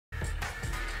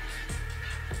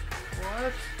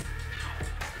What?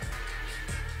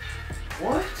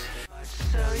 What?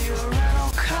 Sell you a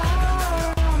rental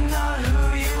car, I'm not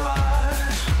who you are.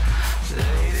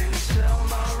 They didn't sell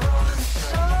my rolling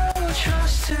stone,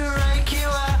 trust to rank you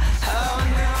out. How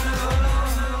I'm gonna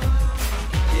vote.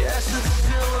 Yes, it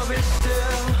still will be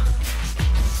still.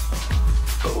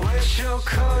 But wish you'll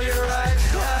call your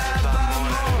rights live by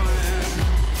morning.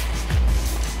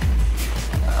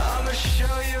 I'ma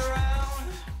show you around.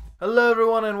 Hello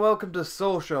everyone and welcome to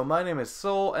Solshow. My name is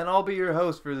Sol and I'll be your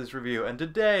host for this review. And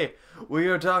today we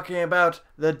are talking about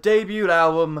the debut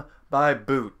album by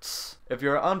Boots. If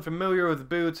you're unfamiliar with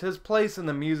Boots, his place in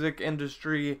the music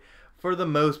industry for the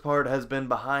most part has been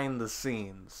behind the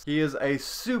scenes. He is a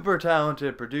super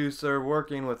talented producer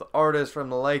working with artists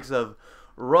from the likes of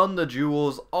Run the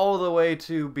Jewels all the way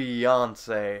to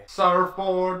Beyonce.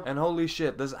 Surfboard. And holy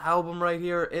shit, this album right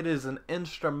here, it is an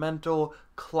instrumental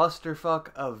clusterfuck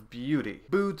of beauty.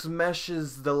 Boots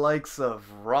meshes the likes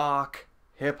of rock,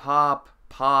 hip-hop,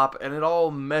 pop, and it all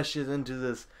meshes into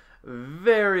this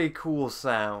very cool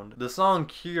sound. The song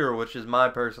C.U.R.E, which is my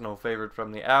personal favorite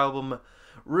from the album,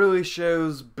 really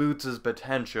shows Boots'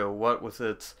 potential, what with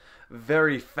its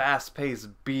very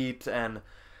fast-paced beat and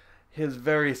his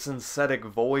very synthetic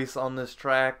voice on this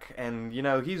track. And you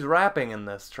know, he's rapping in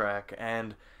this track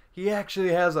and he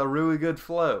actually has a really good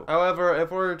flow. However, if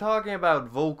we're talking about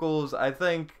vocals, I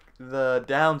think the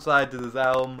downside to this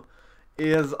album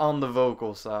is on the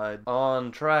vocal side.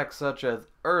 On tracks such as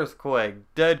Earthquake,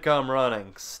 Dead Come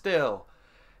Running, Still,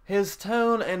 his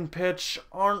tone and pitch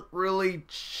aren't really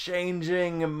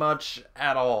changing much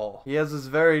at all. He has this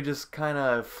very just kind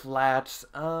of flat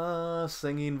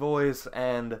singing voice,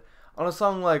 and on a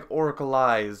song like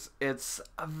Oraclies, it's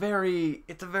a very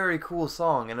cool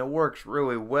song and it works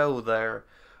really well there.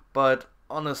 But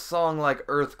on a song like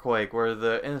Earthquake, where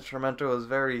the instrumental is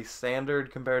very standard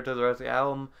compared to the rest of the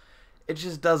album, it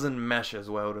just doesn't mesh as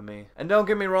well to me. And don't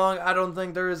get me wrong, I don't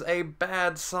think there is a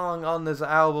bad song on this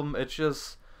album. It's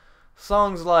just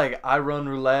songs like I Run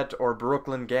Roulette or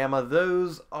Brooklyn Gamma,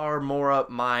 those are more up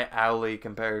my alley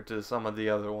compared to some of the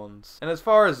other ones. And as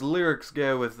far as lyrics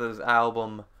go with this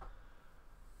album,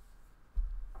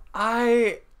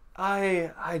 I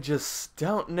just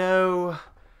don't know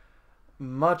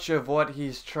much of what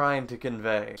he's trying to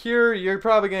convey. C.U.R.E, you're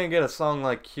probably gonna get a song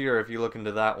like C.U.R.E if you look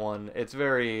into that one. It's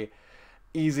very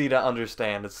easy to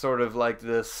understand. It's sort of like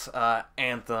this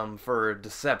anthem for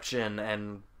deception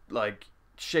and like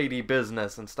shady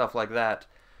business and stuff like that.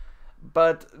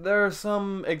 But there are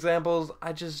some examples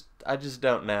I just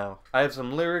don't know. I have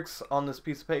some lyrics on this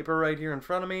piece of paper right here in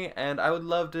front of me, and I would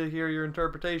love to hear your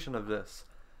interpretation of this.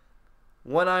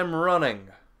 When I'm running,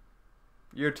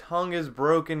 your tongue is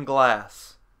broken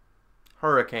glass,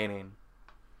 hurricaning.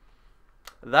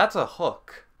 That's a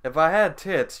hook. If I had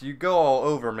tits, you'd go all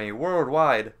over me,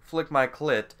 worldwide, flick my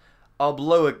clit, I'll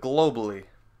blow it globally.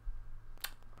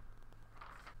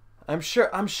 I'm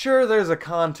sure there's a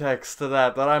context to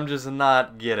that I'm just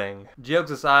not getting.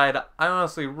 Jokes aside, I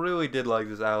honestly really did like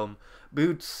this album.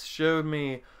 Boots showed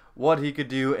me what he could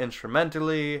do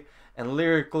instrumentally and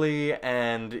lyrically,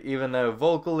 and even though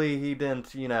vocally he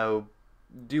didn't, you know,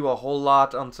 do a whole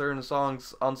lot on certain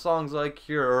songs, on songs like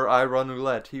C.U.R.E or I Run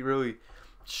Roulette, he really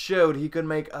showed he could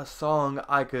make a song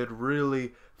I could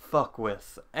really fuck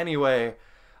with. Anyway,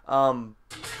 oh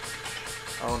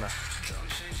no.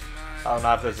 Oh,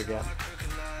 not this again.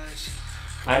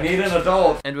 I need an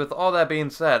adult. And with all that being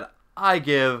said, I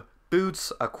give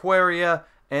Boots AQUULRIA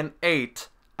an 8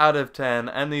 out of 10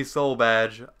 and the Sol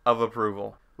badge of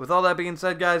approval. With all that being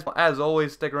said, guys, as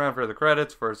always, stick around for the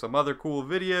credits for some other cool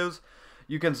videos.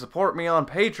 You can support me on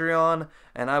Patreon,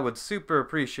 and I would super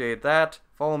appreciate that.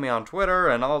 Follow me on Twitter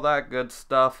and all that good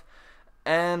stuff.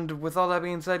 And with all that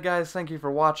being said, guys, thank you for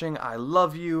watching. I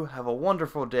love you. Have a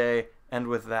wonderful day. And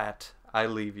with that, I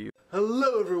leave you.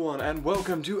 Hello, everyone, and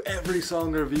welcome to Every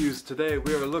Song Reviews. Today,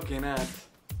 we are looking at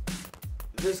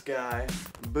this guy,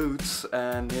 Boots,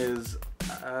 and his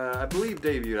I believe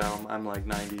debut album, I'm like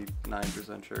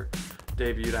 99% sure,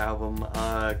 debut album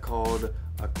called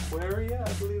AQUULRIA,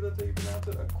 I believe that's how you pronounce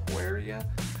it, AQUULRIA.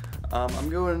 I'm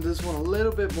going into this one a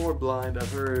little bit more blind.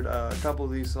 I've heard a couple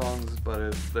of these songs,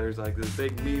 but there's like this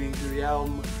big meaning to the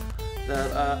album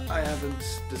that I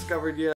haven't discovered yet.